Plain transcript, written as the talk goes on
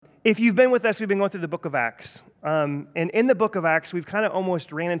If you've been with us, we've been going through the book of Acts. And in the book of Acts, we've kind of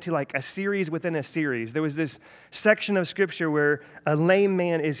almost ran into like a series within a series. There was this section of scripture where a lame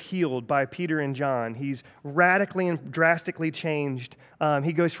man is healed by Peter and John. He's radically and drastically changed.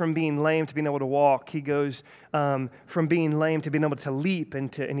 He goes from being lame to being able to walk. He goes from being lame to being able to leap,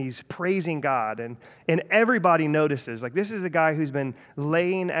 and he's praising God. And everybody notices, like, this is a guy who's been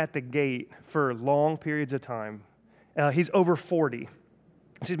laying at the gate for long periods of time. He's over 40.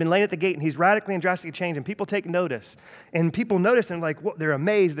 So he's been laying at the gate, and he's radically and drastically changed, and people take notice. And people notice, and like, they're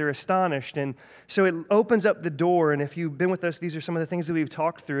amazed, they're astonished. And so it opens up the door, and if you've been with us, these are some of the things that we've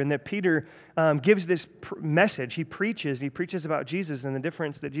talked through, and that Peter gives this message. He preaches about Jesus and the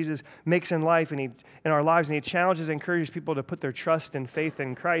difference that Jesus makes in life and in our lives, and he challenges and encourages people to put their trust and faith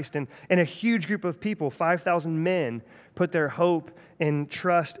in Christ. And a huge group of people, 5,000 men, put their hope and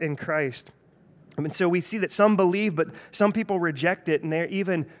trust in Christ. And so we see that some believe, but some people reject it, and they're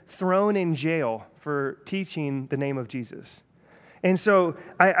even thrown in jail for teaching the name of Jesus. And so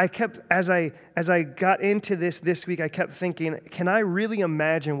I kept, as I got into this week, I kept thinking, can I really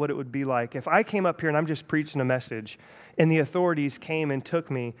imagine what it would be like if I came up here and I'm just preaching a message, and the authorities came and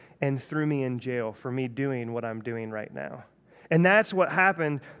took me and threw me in jail for me doing what I'm doing right now? And that's what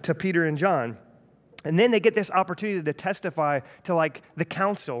happened to Peter and John. And then they get this opportunity to testify to like the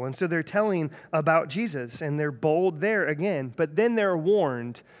council. And so they're telling about Jesus, and they're bold there again. But then they're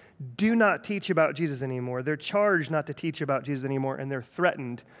warned, do not teach about Jesus anymore. They're charged not to teach about Jesus anymore, and they're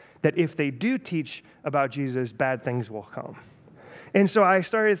threatened that if they do teach about Jesus, bad things will come. And so I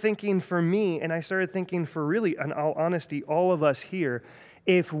started thinking for me, and I started thinking for really, in all honesty, all of us here,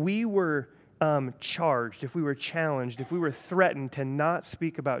 if we were charged, if we were challenged, if we were threatened to not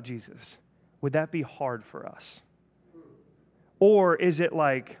speak about Jesus, would that be hard for us? Or is it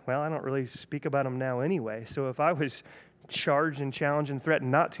like, well, I don't really speak about him now anyway, so if I was charged and challenged and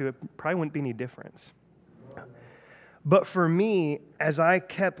threatened not to, it probably wouldn't be any difference. But for me, as I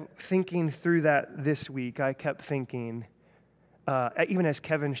kept thinking through that this week, I kept thinking, even as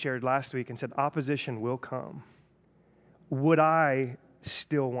Kevin shared last week and said, opposition will come. Would I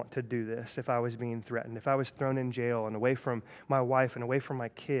still want to do this if I was being threatened? If I was thrown in jail and away from my wife and away from my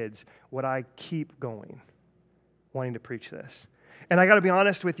kids, would I keep going, wanting to preach this? And I got to be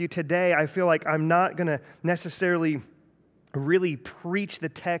honest with you, today I feel like I'm not going to necessarily really preach the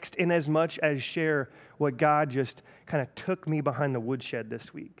text in as much as share what God just kind of took me behind the woodshed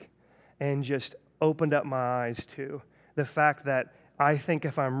this week and just opened up my eyes to. The fact that I think,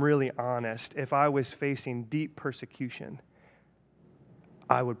 if I'm really honest, if I was facing deep persecution,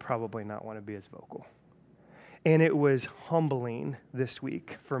 I would probably not want to be as vocal. And it was humbling this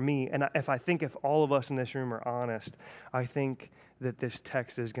week for me. And if all of us in this room are honest, I think that this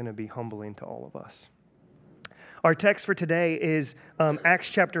text is going to be humbling to all of us. Our text for today is Acts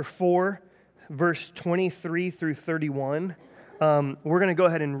chapter 4, verse 23 through 31. We're going to go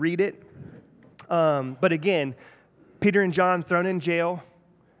ahead and read it. But again, Peter and John thrown in jail.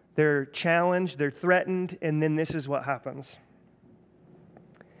 They're challenged, they're threatened, and then this is what happens.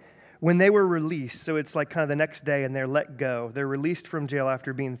 When they were released, so it's like kind of the next day, and they're let go. They're released from jail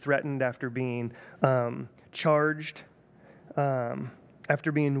after being threatened, after being charged,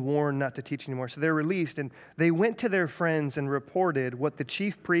 after being warned not to teach anymore. So they're released, and they went to their friends and reported what the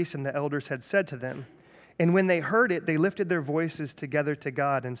chief priests and the elders had said to them. And when they heard it, they lifted their voices together to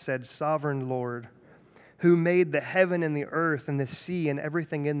God and said, Sovereign Lord, who made the heaven and the earth and the sea and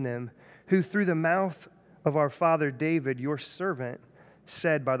everything in them, who through the mouth of our father David, your servant,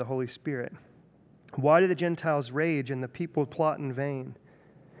 said by the Holy Spirit, why do the Gentiles rage and the people plot in vain?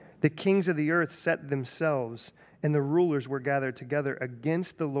 The kings of the earth set themselves, and the rulers were gathered together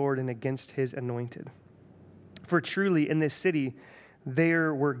against the Lord and against his anointed. For truly in this city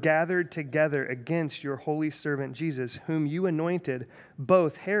there were gathered together against your holy servant Jesus, whom you anointed,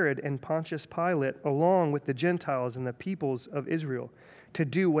 both Herod and Pontius Pilate, along with the Gentiles and the peoples of Israel, to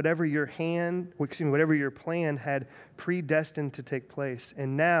do whatever your plan had predestined to take place.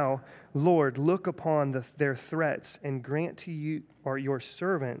 And now, Lord, look upon their threats and grant to you or your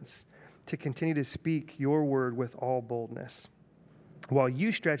servants to continue to speak your word with all boldness, while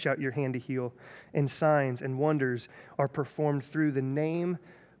you stretch out your hand to heal, and signs and wonders are performed through the name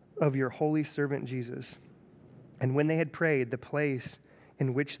of your holy servant Jesus. And when they had prayed, the place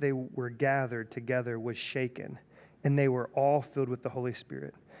in which they were gathered together was shaken, and they were all filled with the Holy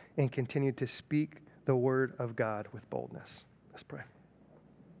Spirit and continued to speak the word of God with boldness. Let's pray.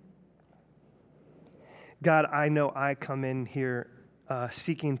 God, I know I come in here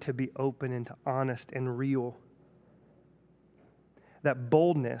seeking to be open and to honest and real. That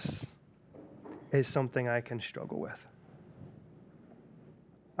boldness is something I can struggle with.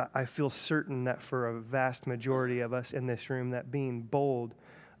 I feel certain that for a vast majority of us in this room, that being bold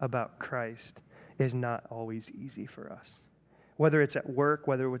about Christ is not always easy for us. Whether it's at work,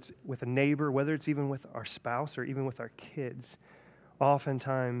 whether it's with a neighbor, whether it's even with our spouse or even with our kids,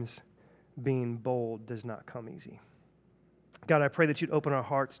 oftentimes being bold does not come easy. God, I pray that you'd open our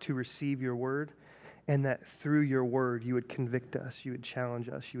hearts to receive your word, and that through your word you would convict us, you would challenge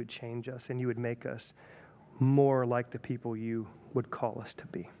us, you would change us, and you would make us more like the people you would call us to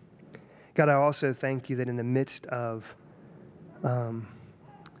be. God, I also thank you that in the midst of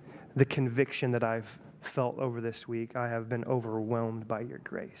the conviction that I've felt over this week, I have been overwhelmed by your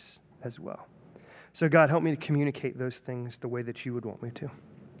grace as well. So God, help me to communicate those things the way that you would want me to.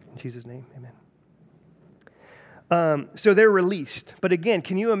 In Jesus' name, amen. So they're released. But again,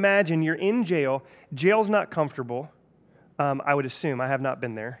 can you imagine you're in jail? Jail's not comfortable, I would assume. I have not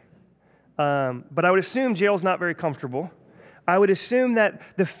been there. But I would assume jail's not very comfortable. I would assume that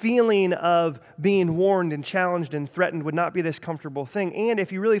the feeling of being warned and challenged and threatened would not be this comfortable thing. And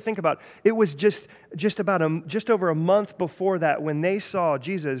if you really think about it, it was just over a month before that when they saw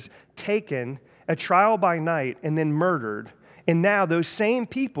Jesus taken, a trial by night, and then murdered. And now those same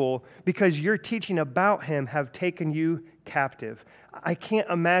people, because you're teaching about him, have taken you captive. I can't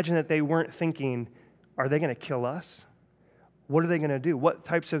imagine that they weren't thinking, are they going to kill us? What are they going to do? What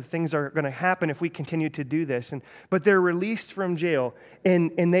types of things are going to happen if we continue to do this? But they're released from jail,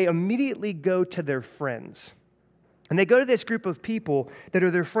 and they immediately go to their friends. And they go to this group of people that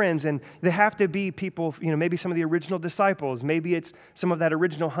are their friends, and they have to be people, maybe some of the original disciples. Maybe it's some of that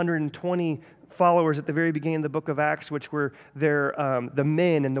original 120 followers at the very beginning of the book of Acts, which were the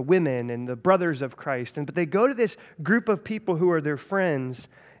men and the women and the brothers of Christ. But they go to this group of people who are their friends,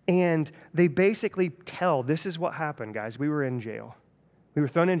 and they basically tell, this is what happened, guys. We were in jail. We were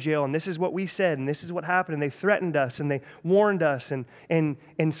thrown in jail, and this is what we said, and this is what happened. And they threatened us, and they warned us, and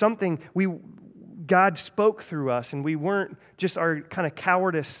something God spoke through us, and we weren't just our kind of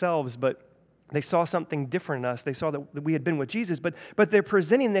cowardice selves, but they saw something different in us. They saw that we had been with Jesus, but they're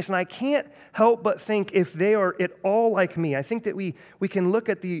presenting this, and I can't help but think if they are at all like me, I think that we can look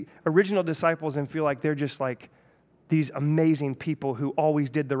at the original disciples and feel like they're just like these amazing people who always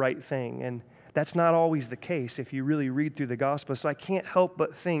did the right thing, and that's not always the case if you really read through the gospel. So I can't help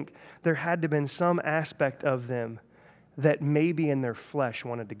but think there had to have been some aspect of them that maybe in their flesh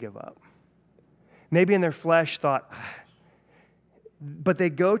wanted to give up. Maybe in their flesh thought, but they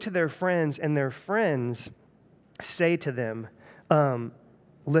go to their friends, and their friends say to them,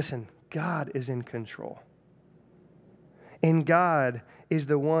 listen, God is in control. And God is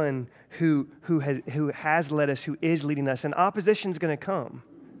the one who has led us, who is leading us. And opposition's going to come.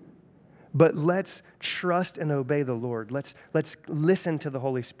 But let's trust and obey the Lord. Let's listen to the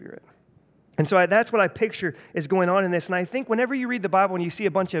Holy Spirit. And so that's what I picture is going on in this. And I think whenever you read the Bible and you see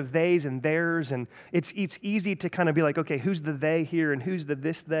a bunch of theys and theirs, and it's easy to kind of be like, okay, who's the they here and who's the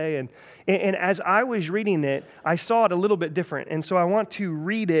this they? And as I was reading it, I saw it a little bit different. And so I want to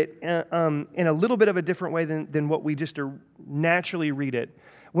read it in a little bit of a different way than what we just naturally read it.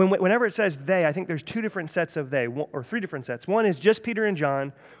 Whenever it says they, I think there's two different sets of they, or three different sets. One is just Peter and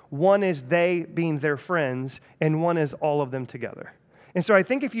John, one is they being their friends, and one is all of them together. And so I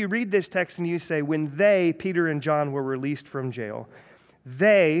think if you read this text and you say, when they, Peter and John, were released from jail,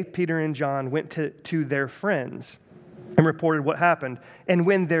 they, Peter and John, went to their friends and reported what happened. And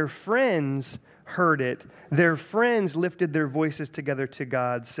when their friends heard it, their friends lifted their voices together to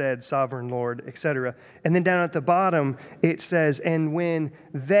God, said, Sovereign Lord, etc. And then down at the bottom, it says, and when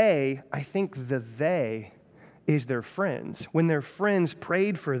they, I think the they is their friends, when their friends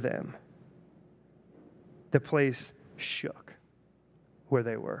prayed for them, the place shook where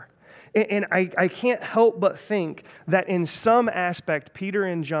they were. And I can't help but think that in some aspect, Peter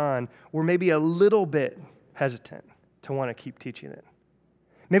and John were maybe a little bit hesitant to want to keep teaching it.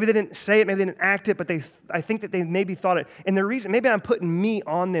 Maybe they didn't say it, maybe they didn't act it, but I think that they maybe thought it. And the reason, maybe I'm putting me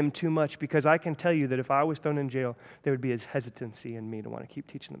on them too much, because I can tell you that if I was thrown in jail, there would be a hesitancy in me to want to keep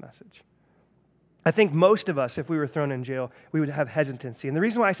teaching the message. I think most of us, if we were thrown in jail, we would have hesitancy. And the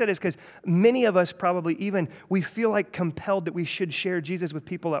reason why I said it is because many of us probably we feel like compelled that we should share Jesus with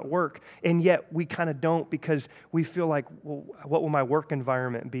people at work, and yet we kind of don't, because we feel like, well, what will my work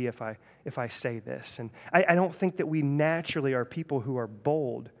environment be if I say this? And I don't think that we naturally are people who are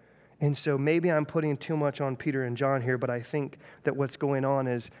bold. And so maybe I'm putting too much on Peter and John here, but I think that what's going on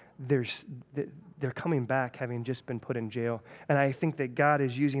is they're coming back having just been put in jail. And I think that God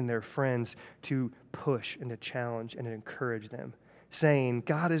is using their friends to push and to challenge and to encourage them, saying,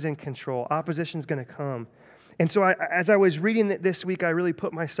 God is in control. Opposition's going to come. And so as I was reading it this week, I really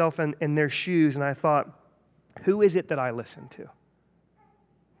put myself in their shoes, and I thought, who is it that I listen to?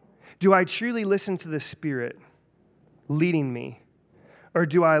 Do I truly listen to the Spirit leading me, or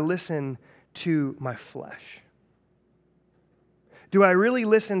do I listen to my flesh? Do I really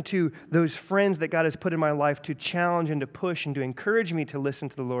listen to those friends that God has put in my life to challenge and to push and to encourage me to listen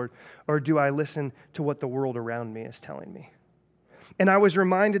to the Lord, or do I listen to what the world around me is telling me? And I was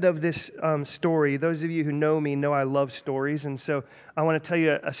reminded of this story. Those of you who know me know I love stories, and so I want to tell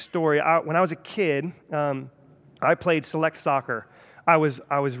you a story. When I was a kid, I played select soccer. I was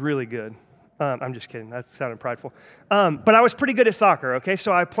really good. I'm just kidding. That sounded prideful. But I was pretty good at soccer, okay?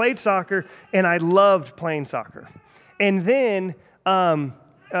 So I played soccer, and I loved playing soccer. And then,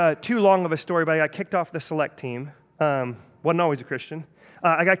 too long of a story, but I got kicked off the select team. Wasn't always a Christian.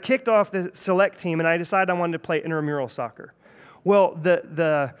 I got kicked off the select team, and I decided I wanted to play intramural soccer. Well,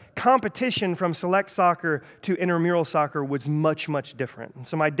 the competition from select soccer to intramural soccer was much, much different. And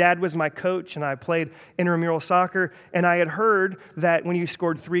so my dad was my coach, and I played intramural soccer, and I had heard that when you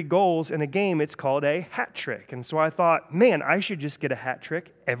scored 3 goals in a game, it's called a hat trick. And so I thought, man, I should just get a hat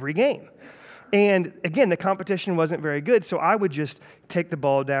trick every game. And again, the competition wasn't very good, so I would just take the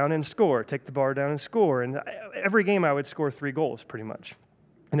ball down and score, take the ball down and score. And every game I would score 3 goals pretty much.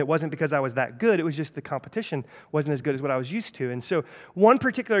 And it wasn't because I was that good, it was just the competition wasn't as good as what I was used to. And so one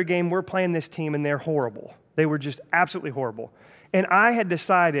particular game, we're playing this team, and they're horrible. They were just absolutely horrible. And I had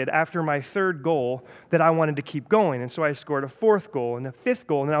decided after my 3rd goal that I wanted to keep going. And so I scored a 4th goal and a 5th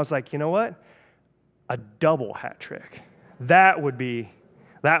goal. And I was like, you know what? A double hat trick. That would be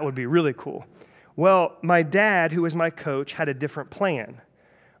really cool. Well, my dad, who was my coach, had a different plan.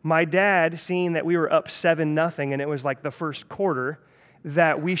 My dad, seeing that we were up 7-0 and it was like the first quarter,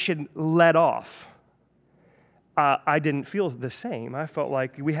 that we should let off. I didn't feel the same. I felt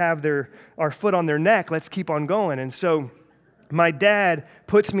like we have our foot on their neck. Let's keep on going. And so my dad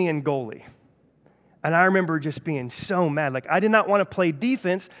puts me in goalie. And I remember just being so mad. Like, I did not want to play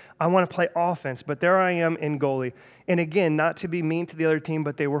defense. I want to play offense. But there I am in goalie. And again, not to be mean to the other team,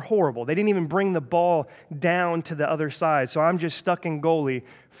 but they were horrible. They didn't even bring the ball down to the other side. So I'm just stuck in goalie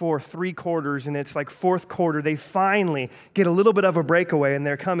for 3 quarters. And it's like 4th quarter. They finally get a little bit of a breakaway. And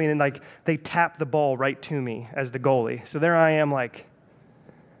they're coming and like they tap the ball right to me as the goalie. So there I am like,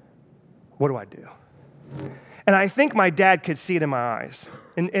 what do I do? And I think my dad could see it in my eyes.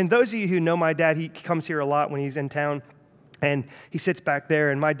 And those of you who know my dad, he comes here a lot when he's in town, and he sits back there,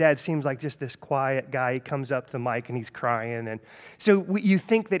 and my dad seems like just this quiet guy. He comes up to the mic, and he's crying. And so you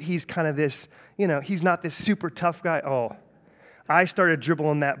think that he's kind of this, he's not this super tough guy. Oh, I started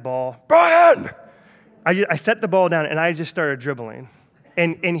dribbling that ball. Brian! I set the ball down, and I just started dribbling.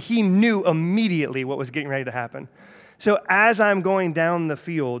 And he knew immediately what was getting ready to happen. So as I'm going down the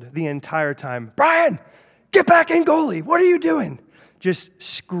field the entire time, Brian! Get back in goalie. What are you doing? Just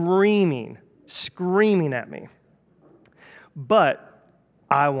screaming at me. But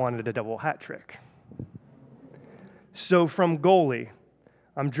I wanted a double hat trick. So from goalie,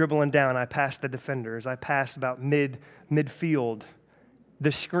 I'm dribbling down. I pass the defenders. I pass about midfield.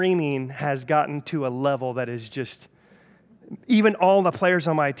 The screaming has gotten to a level that is just, even all the players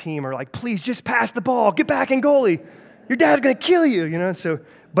on my team are like, please just pass the ball. Get back in goalie. Your dad's going to kill you,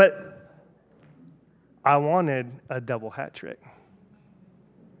 But I wanted a double hat trick.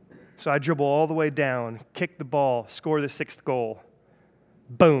 So I dribble all the way down, kick the ball, score the 6th goal.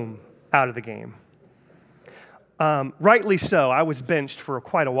 Boom, out of the game. Rightly so, I was benched for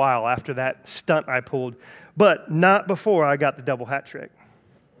quite a while after that stunt I pulled, but not before I got the double hat trick.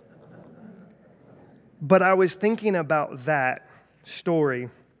 But I was thinking about that story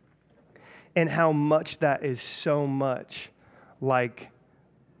and how much that is so much like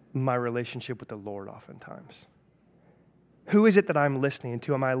my relationship with the Lord oftentimes. Who is it that I'm listening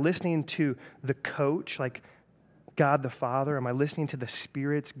to? Am I listening to the coach, like God the Father? Am I listening to the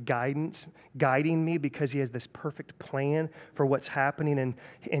Spirit's guidance, guiding me because He has this perfect plan for what's happening,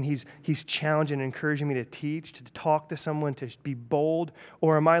 and He's challenging and encouraging me to teach, to talk to someone, to be bold?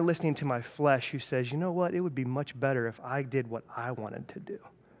 Or am I listening to my flesh who says, you know what, it would be much better if I did what I wanted to do?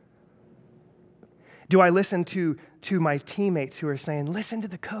 Do I listen to my teammates who are saying, listen to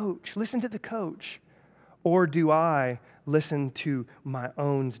the coach, listen to the coach? Or do I listen to my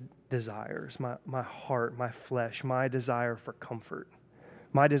own desires, my heart, my flesh, my desire for comfort,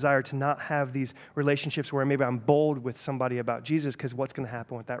 my desire to not have these relationships where maybe I'm bold with somebody about Jesus because what's going to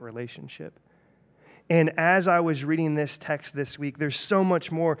happen with that relationship? And as I was reading this text this week, there's so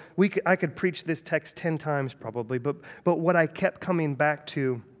much more. I could preach this text 10 times probably, but what I kept coming back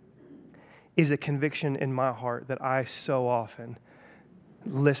to is a conviction in my heart that I so often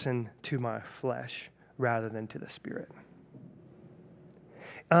listen to my flesh rather than to the Spirit.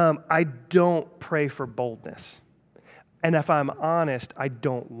 I don't pray for boldness. And if I'm honest, I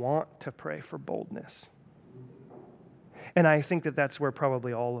don't want to pray for boldness. And I think that that's where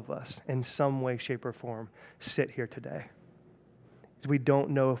probably all of us, in some way, shape, or form, sit here today. Is we don't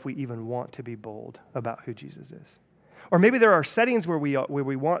know if we even want to be bold about who Jesus is. Or maybe there are settings where we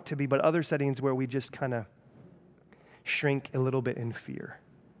want to be, but other settings where we just kind of shrink a little bit in fear.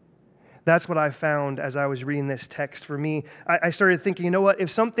 That's what I found as I was reading this text. For me, I started thinking, you know what? If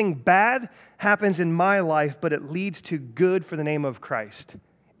something bad happens in my life, but it leads to good for the name of Christ,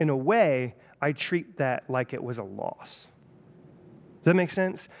 in a way, I treat that like it was a loss. Does that make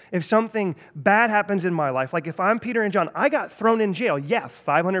sense? If something bad happens in my life, like if I'm Peter and John, I got thrown in jail. Yeah,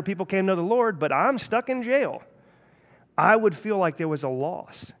 500 people came to the Lord, but I'm stuck in jail. I would feel like there was a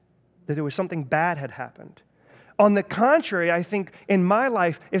loss, that there was something bad had happened. On the contrary, I think in my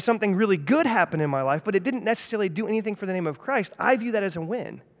life, if something really good happened in my life, but it didn't necessarily do anything for the name of Christ, I view that as a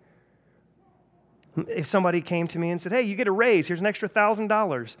win. If somebody came to me and said, hey, you get a raise, here's an extra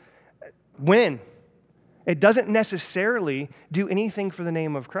 $1,000, win. It doesn't necessarily do anything for the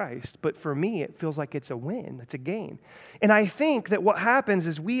name of Christ, but for me, it feels like it's a win, it's a gain. And I think that what happens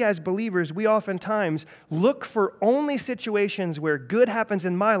is we as believers, we oftentimes look for only situations where good happens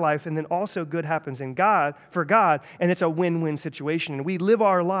in my life and then also good happens in God, for God, and it's a win-win situation. And we live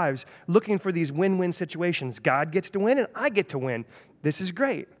our lives looking for these win-win situations. God gets to win and I get to win. This is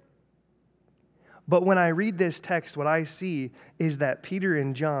great. But when I read this text, what I see is that Peter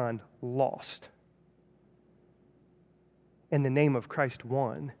and John lost. And the name of Christ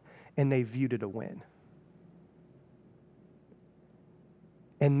won, and they viewed it a win.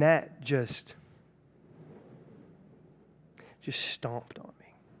 And that just stomped on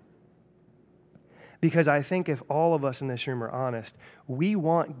me. Because I think if all of us in this room are honest, we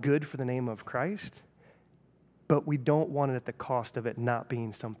want good for the name of Christ, but we don't want it at the cost of it not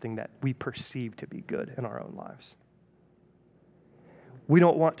being something that we perceive to be good in our own lives. We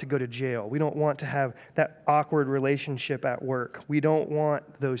don't want to go to jail. We don't want to have that awkward relationship at work. We don't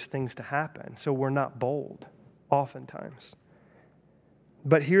want those things to happen. So we're not bold, oftentimes.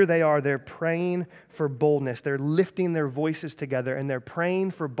 But here they are. They're praying for boldness. They're lifting their voices together, and they're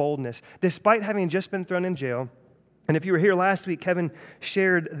praying for boldness, despite having just been thrown in jail. And if you were here last week, Kevin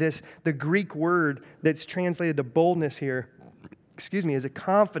shared the Greek word that's translated to boldness here, is a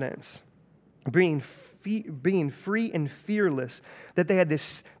confidence, being free and fearless, that they had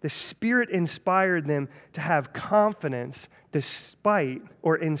the Spirit inspired them to have confidence despite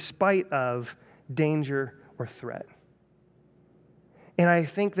or in spite of danger or threat. And I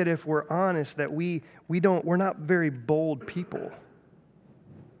think that if we're honest, that we're not very bold people.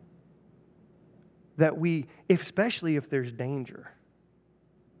 That especially if there's danger.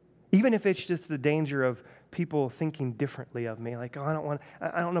 Even if it's just the danger of people thinking differently of me, like, I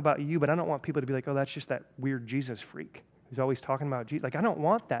don't know about you, but I don't want people to be like, oh, that's just that weird Jesus freak who's always talking about Jesus. Like, I don't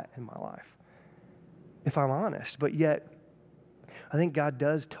want that in my life, if I'm honest. But yet, I think God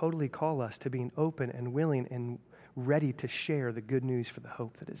does totally call us to being open and willing and ready to share the good news for the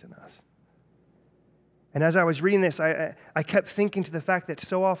hope that is in us. And as I was reading this, I kept thinking to the fact that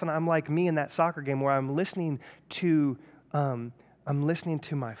so often I'm like me in that soccer game where I'm listening to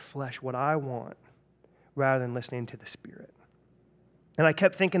my flesh, what I want, rather than listening to the Spirit. And I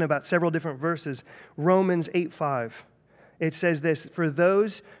kept thinking about several different verses. Romans 8:5. It says this, for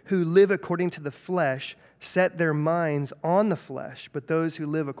those who live according to the flesh set their minds on the flesh, but those who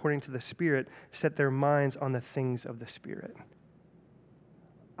live according to the Spirit set their minds on the things of the Spirit.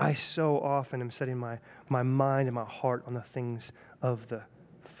 I so often am setting my mind and my heart on the things of the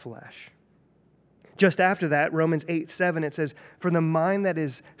flesh. Just after that, Romans 8:7, it says, for the mind that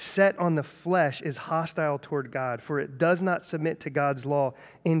is set on the flesh is hostile toward God, for it does not submit to God's law.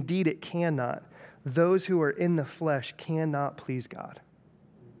 Indeed, it cannot. Those who are in the flesh cannot please God.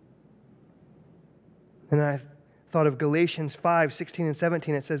 And I thought of Galatians 5:16 and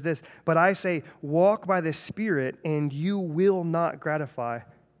 17. It says this, but I say, walk by the Spirit, and you will not gratify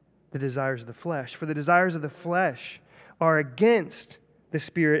the desires of the flesh. For the desires of the flesh are against the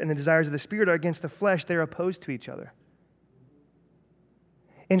Spirit, and the desires of the Spirit are against the flesh. They're opposed to each other.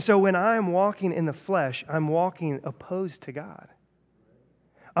 And so when I'm walking in the flesh, I'm walking opposed to God.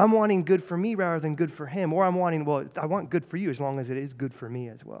 I'm wanting good for me rather than good for Him. Or I want good for you as long as it is good for me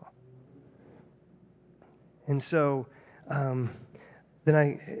as well. And so then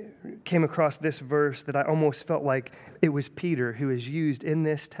I came across this verse that I almost felt like it was Peter who is used in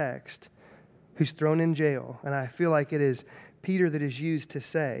this text, who's thrown in jail. And I feel like it is Peter that is used to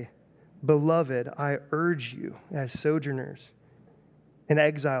say, beloved, I urge you as sojourners and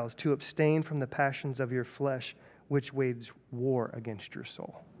exiles to abstain from the passions of your flesh, which wage war against your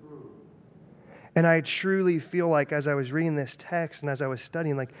soul. And I truly feel like as I was reading this text and as I was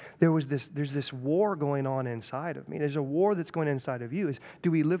studying, like there's this war going on inside of me. There's a war that's going inside of you. Is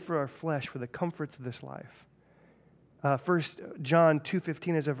do we live for our flesh, for the comforts of this life? 1 John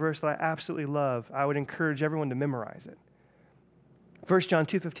 2:15 is a verse that I absolutely love. I would encourage everyone to memorize it. 1 John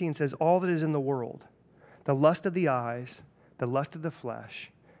 2:15 says, all that is in the world, the lust of the eyes, the lust of the flesh,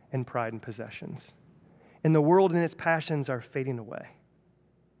 and pride and possessions. And the world and its passions are fading away.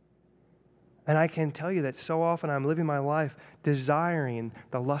 And I can tell you that so often I'm living my life desiring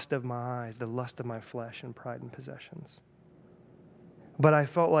the lust of my eyes, the lust of my flesh, and pride and possessions. But I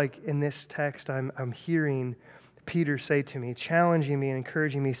felt like in this text I'm hearing Peter say to me, challenging me and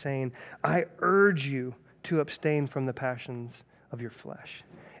encouraging me, saying, I urge you to abstain from the passions of your flesh.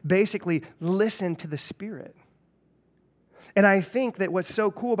 Basically, listen to the Spirit. And I think that what's so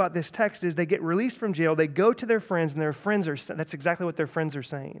cool about this text is they get released from jail, they go to their friends, and their friends that's exactly what their friends are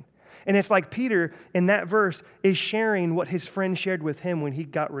saying. And it's like Peter, in that verse, is sharing what his friend shared with him when he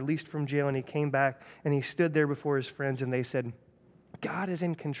got released from jail and he came back and he stood there before his friends and they said, God is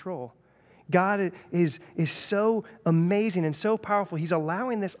in control. God is so amazing and so powerful. He's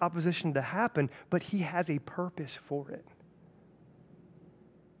allowing this opposition to happen, but he has a purpose for it.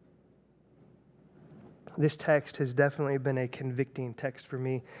 This text has definitely been a convicting text for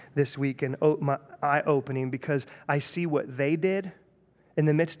me this week and eye-opening because I see what they did in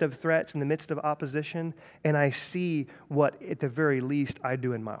the midst of threats, in the midst of opposition, and I see what, at the very least, I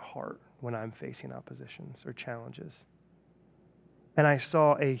do in my heart when I'm facing oppositions or challenges. And I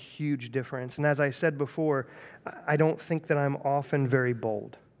saw a huge difference. And as I said before, I don't think that I'm often very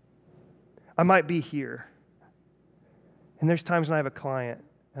bold. I might be here. And there's times when I have a client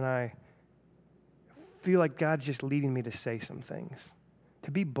and I feel like God's just leading me to say some things,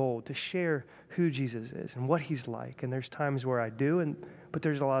 to be bold, to share who Jesus is and what he's like. And there's times where I do, but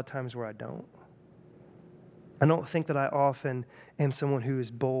there's a lot of times where I don't. I don't think that I often am someone who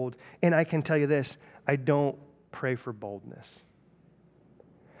is bold. And I can tell you this, I don't pray for boldness.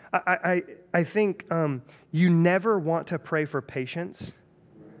 I think you never want to pray for patience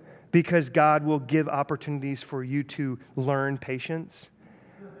because God will give opportunities for you to learn patience.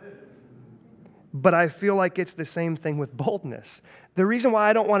 But I feel like it's the same thing with boldness. The reason why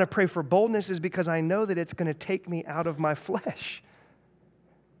I don't want to pray for boldness is because I know that it's going to take me out of my flesh.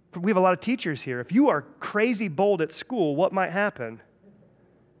 We have a lot of teachers here. If you are crazy bold at school, what might happen?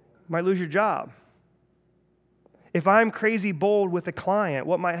 You might lose your job. If I'm crazy bold with a client,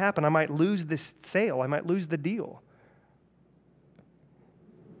 what might happen? I might lose this sale. I might lose the deal.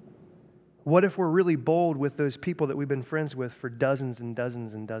 What if we're really bold with those people that we've been friends with for dozens and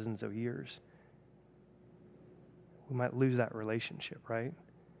dozens and dozens of years? We might lose that relationship, right?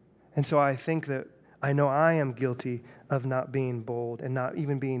 And so I think that I know I am guilty of not being bold and not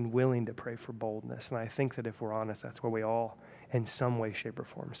even being willing to pray for boldness. And I think that if we're honest, that's where we all, in some way, shape, or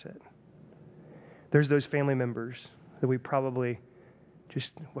form, sit. There's those family members that we probably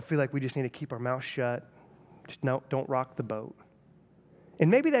just feel like we just need to keep our mouth shut. Just don't rock the boat. And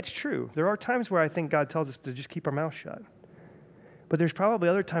maybe that's true. There are times where I think God tells us to just keep our mouth shut. But there's probably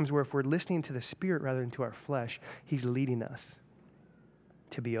other times where if we're listening to the Spirit rather than to our flesh, he's leading us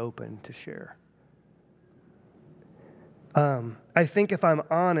to be open to share. I think if I'm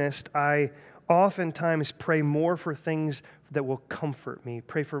honest, I oftentimes pray more for things that will comfort me,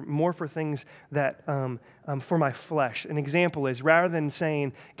 pray for more for things that for my flesh. An example is rather than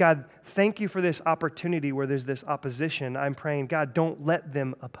saying, God, thank you for this opportunity where there's this opposition, I'm praying, God, don't let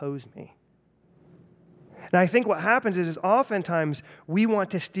them oppose me. And I think what happens is oftentimes we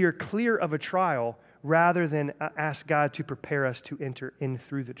want to steer clear of a trial rather than ask God to prepare us to enter in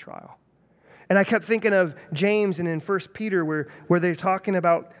through the trial. And I kept thinking of James and in 1 Peter where they're talking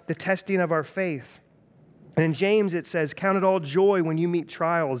about the testing of our faith. And in James it says, count it all joy when you meet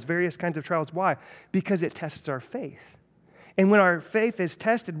trials, various kinds of trials. Why? Because it tests our faith. And when our faith is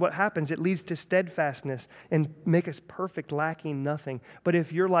tested, what happens? It leads to steadfastness and make us perfect, lacking nothing. But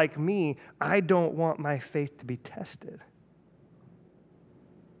if you're like me, I don't want my faith to be tested.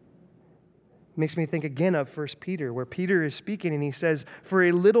 Makes me think again of 1 Peter, where Peter is speaking and he says, for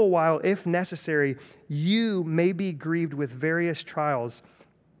a little while, if necessary, you may be grieved with various trials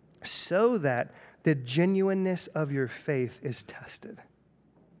so that the genuineness of your faith is tested.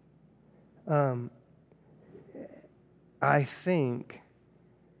 I think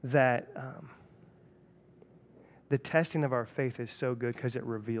that the testing of our faith is so good because it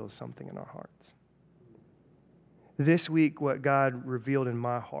reveals something in our hearts. This week, what God revealed in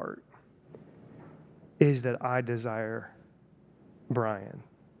my heart is that I desire Brian's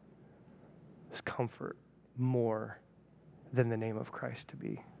comfort more than the name of Christ to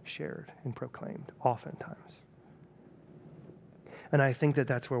be shared and proclaimed, oftentimes. And I think that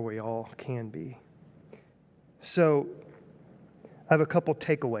that's where we all can be. So I have a couple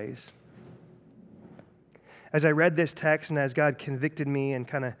takeaways. As I read this text and as God convicted me and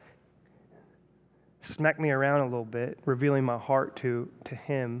kind of smacked me around a little bit, revealing my heart to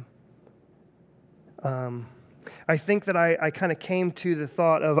Him, I think that I kind of came to the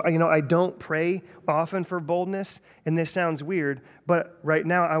thought of, I don't pray often for boldness, and this sounds weird, but right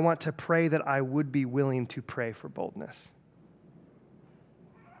now I want to pray that I would be willing to pray for boldness.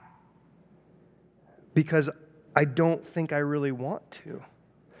 Because I don't think I really want to.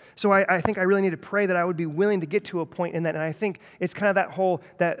 So I think I really need to pray that I would be willing to get to a point in that. And I think it's kind of that whole,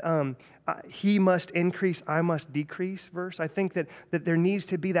 he must increase, I must decrease verse. I think that there needs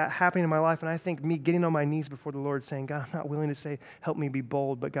to be that happening in my life. And I think me getting on my knees before the Lord saying, God, I'm not willing to say, help me be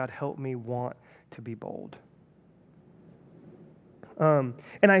bold, but God, help me want to be bold. And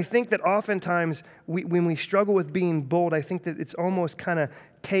I think that oftentimes when we struggle with being bold, I think that it's almost kind of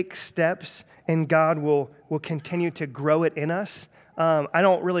take steps and God will continue to grow it in us. I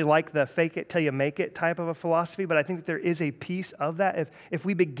don't really like the fake it till you make it type of a philosophy, but I think that there is a piece of that. If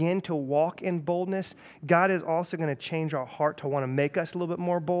we begin to walk in boldness, God is also going to change our heart to want to make us a little bit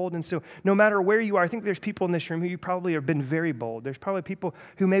more bold. And so no matter where you are, I think there's people in this room who you probably have been very bold. There's probably people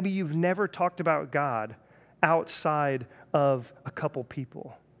who maybe you've never talked about God outside of a couple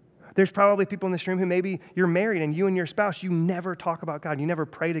people. There's probably people in this room who maybe you're married and you and your spouse, you never talk about God. You never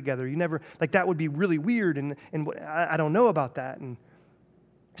pray together. You never, that would be really weird and I don't know about that. And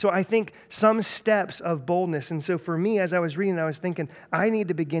so I think some steps of boldness. And so for me, as I was reading, I was thinking, I need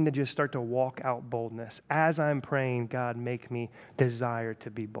to begin to just start to walk out boldness. As I'm praying, God, make me desire to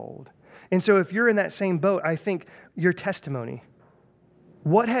be bold. And so if you're in that same boat, I think your testimony,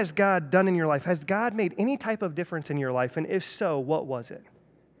 what has God done in your life? Has God made any type of difference in your life? And if so, what was it?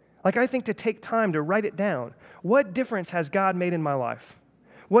 I think to take time to write it down. What difference has God made in my life?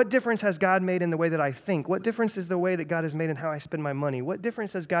 What difference has God made in the way that I think? What difference is the way that God has made in how I spend my money? What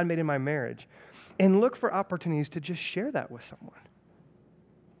difference has God made in my marriage? And look for opportunities to just share that with someone.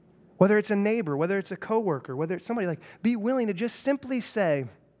 Whether it's a neighbor, whether it's a coworker, whether it's somebody, be willing to just simply say,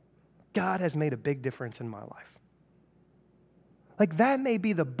 God has made a big difference in my life. That may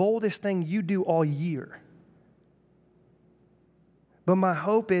be the boldest thing you do all year. But my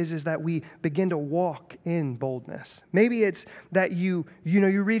hope is that we begin to walk in boldness. Maybe it's that you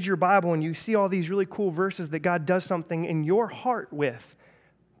read your Bible and you see all these really cool verses that God does something in your heart with.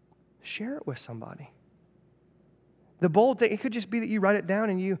 Share it with somebody. The bold thing, it could just be that you write it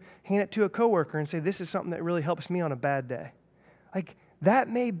down and you hand it to a coworker and say, this is something that really helps me on a bad day. That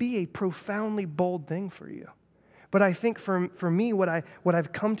may be a profoundly bold thing for you. But I think for me, what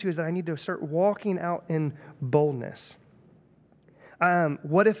I've come to is that I need to start walking out in boldness.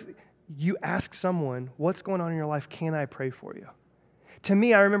 What if you ask someone, what's going on in your life? Can I pray for you? To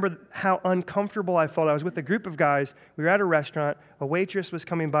me, I remember how uncomfortable I felt. I was with a group of guys. We were at a restaurant. A waitress was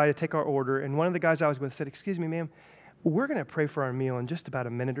coming by to take our order, and one of the guys I was with said, excuse me, ma'am, we're going to pray for our meal in just about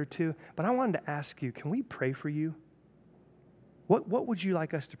a minute or two, but I wanted to ask you, can we pray for you? What would you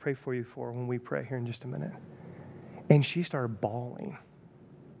like us to pray for you for when we pray here in just a minute? And she started bawling.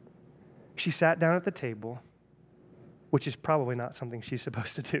 She sat down at the table, which is probably not something she's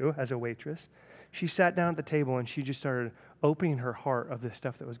supposed to do as a waitress. She sat down at the table and she just started opening her heart of the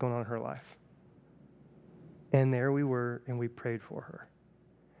stuff that was going on in her life. And there we were, and we prayed for her.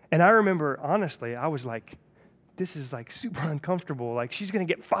 And I remember, honestly, I was like, this is super uncomfortable. She's going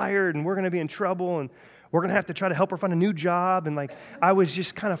to get fired and we're going to be in trouble and we're going to have to try to help her find a new job. And I was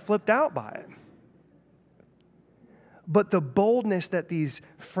just kind of flipped out by it. But the boldness that these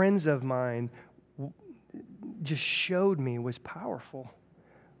friends of mine just showed me was powerful.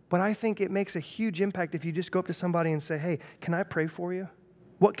 But I think it makes a huge impact if you just go up to somebody and say, hey, can I pray for you?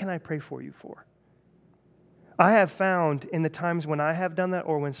 What can I pray for you for? I have found in the times when I have done that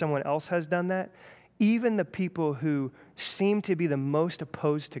or when someone else has done that, even the people who seem to be the most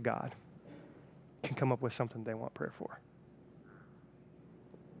opposed to God can come up with something they want prayer for.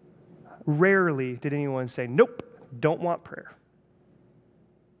 Rarely did anyone say, nope, don't want prayer.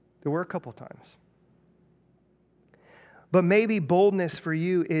 There were a couple times. But maybe boldness for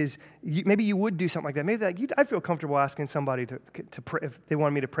you is, maybe you would do something like that. Maybe I'd feel comfortable asking somebody to pray if they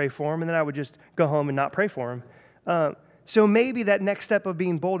wanted me to pray for them, and then I would just go home and not pray for them. So maybe that next step of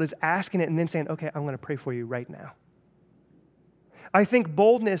being bold is asking it and then saying, okay, I'm going to pray for you right now. I think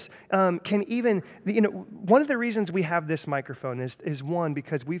boldness can even, one of the reasons we have this microphone is one,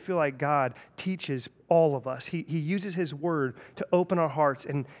 because we feel like God teaches all of us. He uses His word to open our hearts,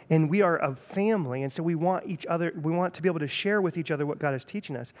 and we are a family, and so we want to be able to share with each other what God is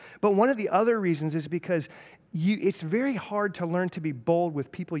teaching us. But one of the other reasons is because it's very hard to learn to be bold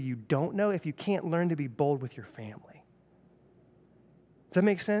with people you don't know if you can't learn to be bold with your family. Does that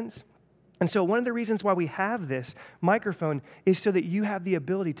make sense? And so one of the reasons why we have this microphone is so that you have the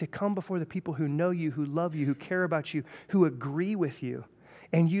ability to come before the people who know you, who love you, who care about you, who agree with you,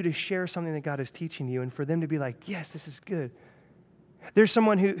 and you to share something that God is teaching you, and for them to be like, yes, this is good. There's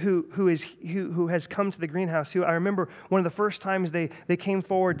someone who has come to the greenhouse who I remember one of the first times they came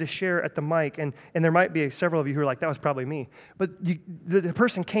forward to share at the mic, and there might be several of you who are like, that was probably me. But the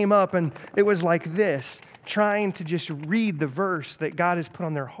person came up, and it was like this, trying to just read the verse that God has put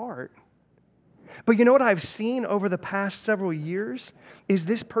on their heart. But you know what I've seen over the past several years is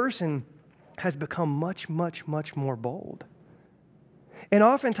this person has become much, much, much more bold. And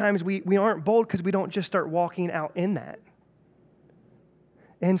oftentimes we aren't bold because we don't just start walking out in that.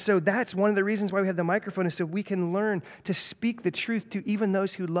 And so that's one of the reasons why we have the microphone, is so we can learn to speak the truth to even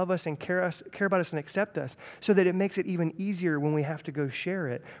those who love us and care about us and accept us, so that it makes it even easier when we have to go share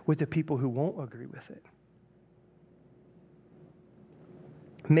it with the people who won't agree with it.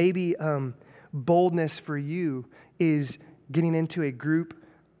 Maybe boldness for you is getting into a group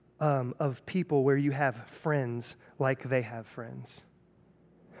of people where you have friends like they have friends.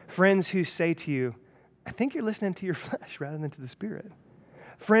 Friends who say to you, I think you're listening to your flesh rather than to the Spirit.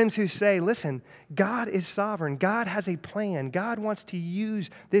 Friends who say, listen, God is sovereign. God has a plan. God wants to use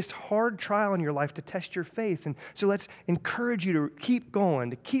this hard trial in your life to test your faith. And so let's encourage you to keep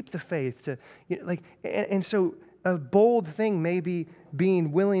going, to keep the faith. And so a bold thing may be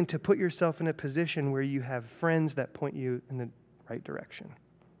being willing to put yourself in a position where you have friends that point you in the right direction.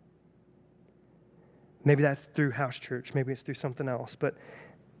 Maybe that's through house church. Maybe it's through something else. But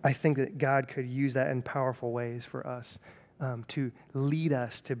I think that God could use that in powerful ways for us to lead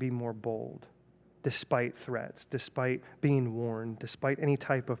us to be more bold, despite threats, despite being warned, despite any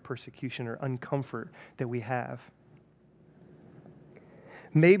type of persecution or uncomfort that we have.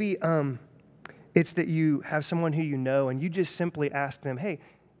 Maybe it's that you have someone who you know and you just simply ask them, hey,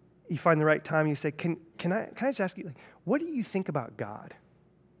 you find the right time, you say, can I just ask you, what do you think about God?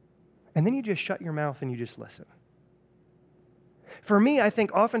 And then you just shut your mouth and you just listen. For me, I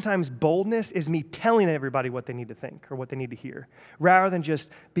think oftentimes boldness is me telling everybody what they need to think or what they need to hear, rather than just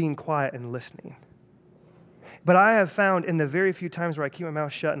being quiet and listening. But I have found in the very few times where I keep my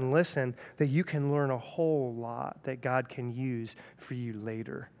mouth shut and listen, that you can learn a whole lot that God can use for you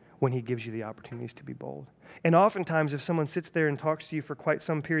later when He gives you the opportunities to be bold. And oftentimes, if someone sits there and talks to you for quite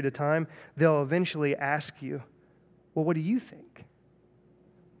some period of time, they'll eventually ask you, well, what do you think?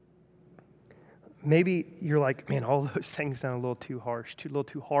 Maybe you're like, man, all those things sound a little too harsh, a little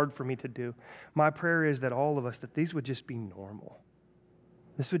too hard for me to do. My prayer is that all of us, that these would just be normal.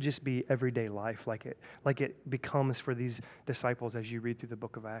 This would just be everyday life like it becomes for these disciples as you read through the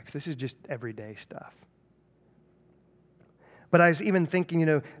book of Acts. This is just everyday stuff. But I was even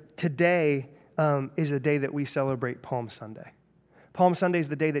thinking, today is the day that we celebrate Palm Sunday. Palm Sunday is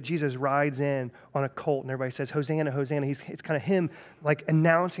the day that Jesus rides in on a colt and everybody says, Hosanna, Hosanna. It's kind of Him like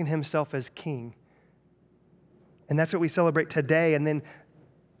announcing Himself as King. And that's what we celebrate today. And then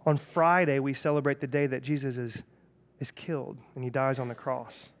on Friday, we celebrate the day that Jesus is killed and He dies on the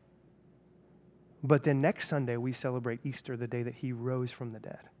cross. But then next Sunday, we celebrate Easter, the day that He rose from the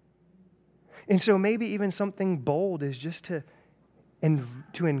dead. And so maybe even something bold is just to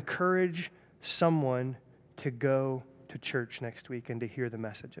encourage someone to go to church next week and to hear the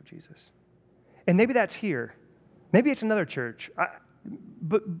message of Jesus. And maybe that's here. Maybe it's another church.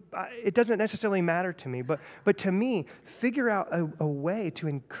 But it doesn't necessarily matter to me. But to me, figure out a way to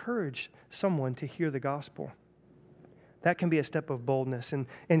encourage someone to hear the gospel. That can be a step of boldness.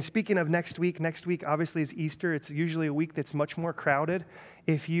 And speaking of next week obviously is Easter. It's usually a week that's much more crowded.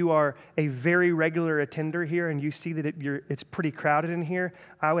 If you are a very regular attender here and you see that it's pretty crowded in here,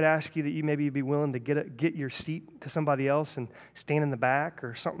 I would ask you that you maybe be willing to get your seat to somebody else and stand in the back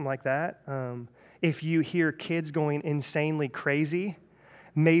or something like that. If you hear kids going insanely crazy,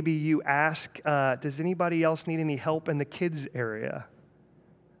 maybe you ask, does anybody else need any help in the kids area?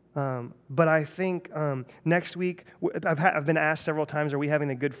 But I think next week, I've been asked several times, are we having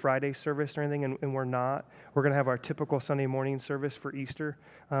a Good Friday service or anything? And we're not. We're going to have our typical Sunday morning service for Easter,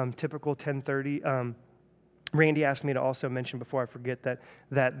 typical 10:30. Randy asked me to also mention before I forget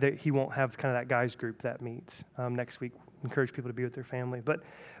that he won't have kind of that guys group that meets next week. Encourage people to be with their family.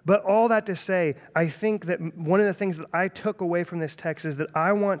 But all that to say, I think that one of the things that I took away from this text is that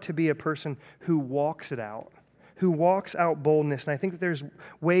I want to be a person who walks it out, who walks out boldness. And I think that there's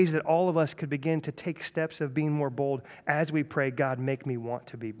ways that all of us could begin to take steps of being more bold as we pray, God, make me want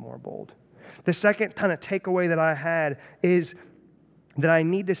to be more bold. The second kind of takeaway that I had is that I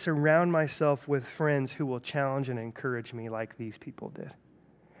need to surround myself with friends who will challenge and encourage me like these people did.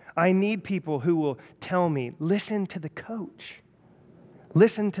 I need people who will tell me, listen to the coach.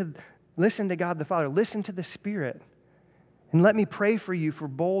 Listen to God the Father. Listen to the Spirit. And let me pray for you for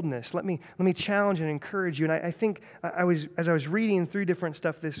boldness. Let me challenge and encourage you. And I think as I was reading through different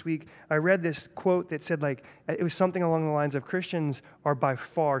stuff this week, I read this quote that said, like, it was something along the lines of Christians are by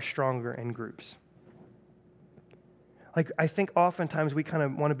far stronger in groups. Like, I think oftentimes we kind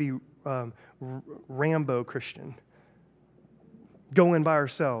of want to be Rambo Christian. Go in by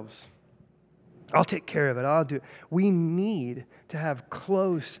ourselves. I'll take care of it. I'll do it. We need to have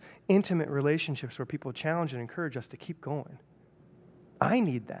close, intimate relationships where people challenge and encourage us to keep going. I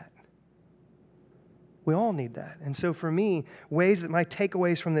need that. We all need that. And so for me, ways that my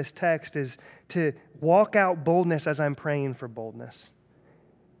takeaways from this text is to walk out boldness as I'm praying for boldness.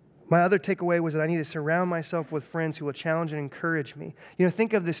 My other takeaway was that I need to surround myself with friends who will challenge and encourage me. You know,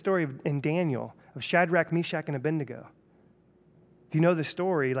 think of the story in Daniel of Shadrach, Meshach, and Abednego. If you know the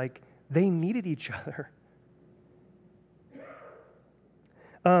story, like, they needed each other.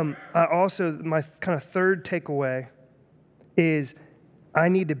 My kind of third takeaway is I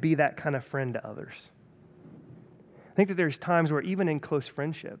need to be that kind of friend to others. I think that there's times where even in close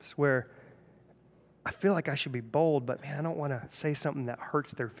friendships where I feel like I should be bold, but man, I don't want to say something that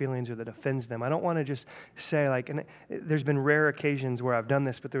hurts their feelings or that offends them. I don't want to just say and there's been rare occasions where I've done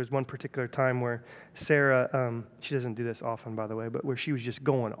this, but there was one particular time where Sarah, she doesn't do this often, by the way, but where she was just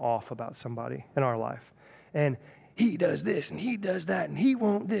going off about somebody in our life. And he does this and he does that and he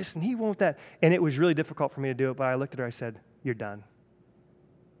won't this and he won't that. And it was really difficult for me to do it, but I looked at her, I said, you're done.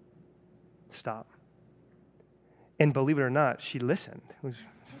 Stop. And believe it or not, she listened. It was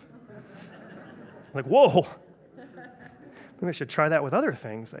like, whoa, maybe I should try that with other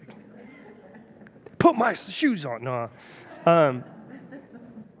things. Like, put my shoes on. No,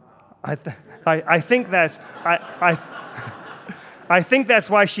 I think that's I think that's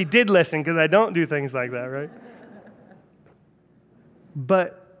why she did listen, because I don't do things like that, right?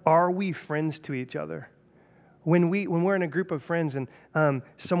 But are we friends to each other? When we're in a group of friends and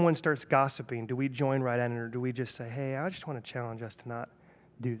someone starts gossiping, do we join right in, or do we just say, hey, I just want to challenge us to not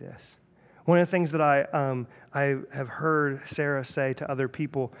do this? One of the things that I have heard Sarah say to other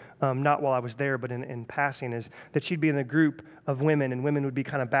people, not while I was there, but in passing, is that she'd be in a group of women, and women would be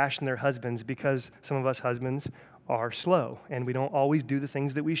kind of bashing their husbands because some of us husbands are slow, and we don't always do the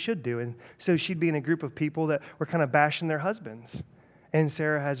things that we should do. And so she'd be in a group of people that were kind of bashing their husbands. And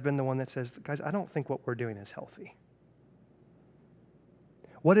Sarah has been the one that says, guys, I don't think what we're doing is healthy.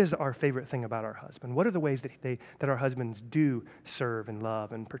 What is our favorite thing about our husband? What are the ways that our husbands do serve and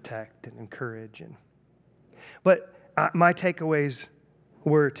love and protect and encourage? But my takeaways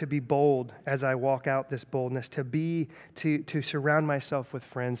were to be bold as I walk out this boldness, to surround myself with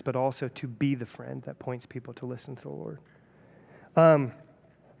friends, but also to be the friend that points people to listen to the Lord. I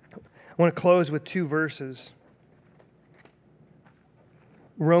want to close with 2 verses.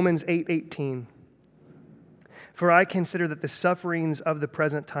 Romans 8:18. For I consider that the sufferings of the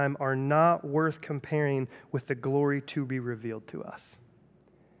present time are not worth comparing with the glory to be revealed to us.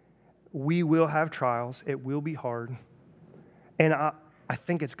 We will have trials. It will be hard. And I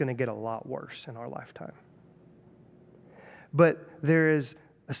think it's going to get a lot worse in our lifetime. But there is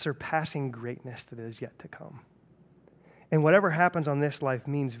a surpassing greatness that is yet to come. And whatever happens on this life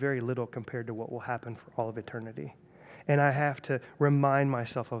means very little compared to what will happen for all of eternity. And I have to remind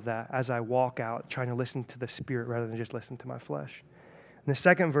myself of that as I walk out, trying to listen to the Spirit rather than just listen to my flesh. And the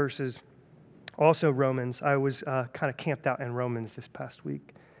second verse is also Romans. I was kind of camped out in Romans this past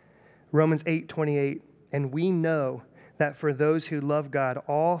week. Romans 8:28, and we know that for those who love God,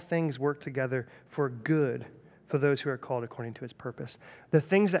 all things work together for good for those who are called according to His purpose. The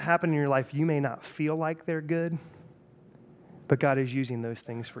things that happen in your life, you may not feel like they're good, but God is using those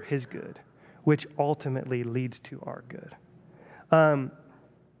things for His good, which ultimately leads to our good.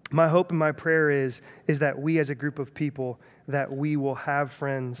 My hope and my prayer is that we as a group of people, that we will have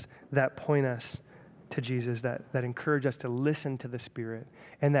friends that point us to Jesus, that encourage us to listen to the Spirit,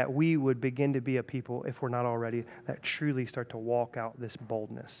 and that we would begin to be a people, if we're not already, that truly start to walk out this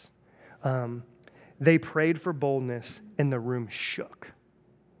boldness. They prayed for boldness, and the room shook.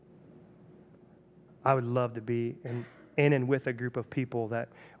 I would love to be in and with a group of people that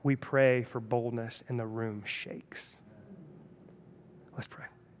we pray for boldness and the room shakes. Let's pray.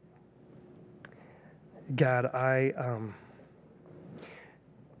 God, I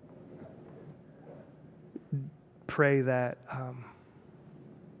pray that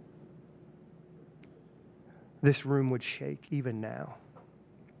this room would shake even now.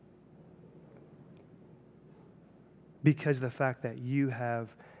 Because the fact that you have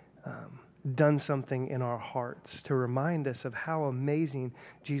done something in our hearts to remind us of how amazing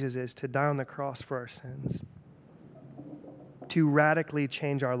Jesus is to die on the cross for our sins, to radically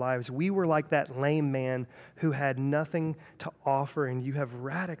change our lives. We were like that lame man who had nothing to offer, and you have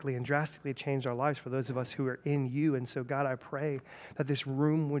radically and drastically changed our lives for those of us who are in you. And so, God, I pray that this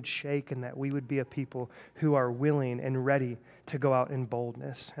room would shake and that we would be a people who are willing and ready to go out in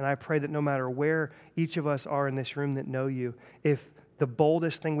boldness. And I pray that no matter where each of us are in this room that know you, if the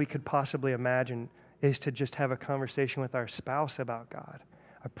boldest thing we could possibly imagine is to just have a conversation with our spouse about God,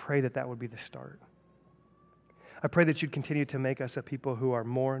 I pray that that would be the start. I pray that you'd continue to make us a people who are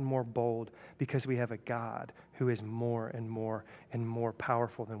more and more bold because we have a God who is more and more and more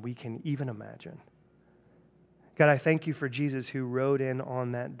powerful than we can even imagine. God, I thank you for Jesus who rode in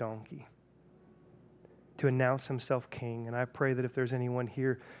on that donkey to announce himself king. And I pray that if there's anyone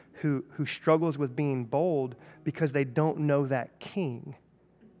here who struggles with being bold because they don't know that king,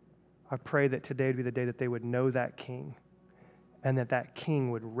 I pray that today would be the day that they would know that king and that that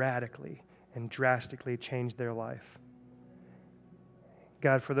king would radically and drastically change their life.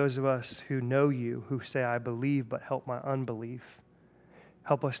 God, for those of us who know you, who say, I believe, but help my unbelief,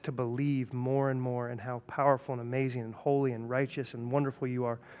 help us to believe more and more in how powerful and amazing and holy and righteous and wonderful you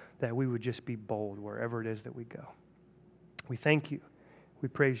are, that we would just be bold wherever it is that we go. We thank you, we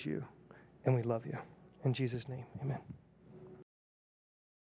praise you, and we love you. In Jesus' name, amen.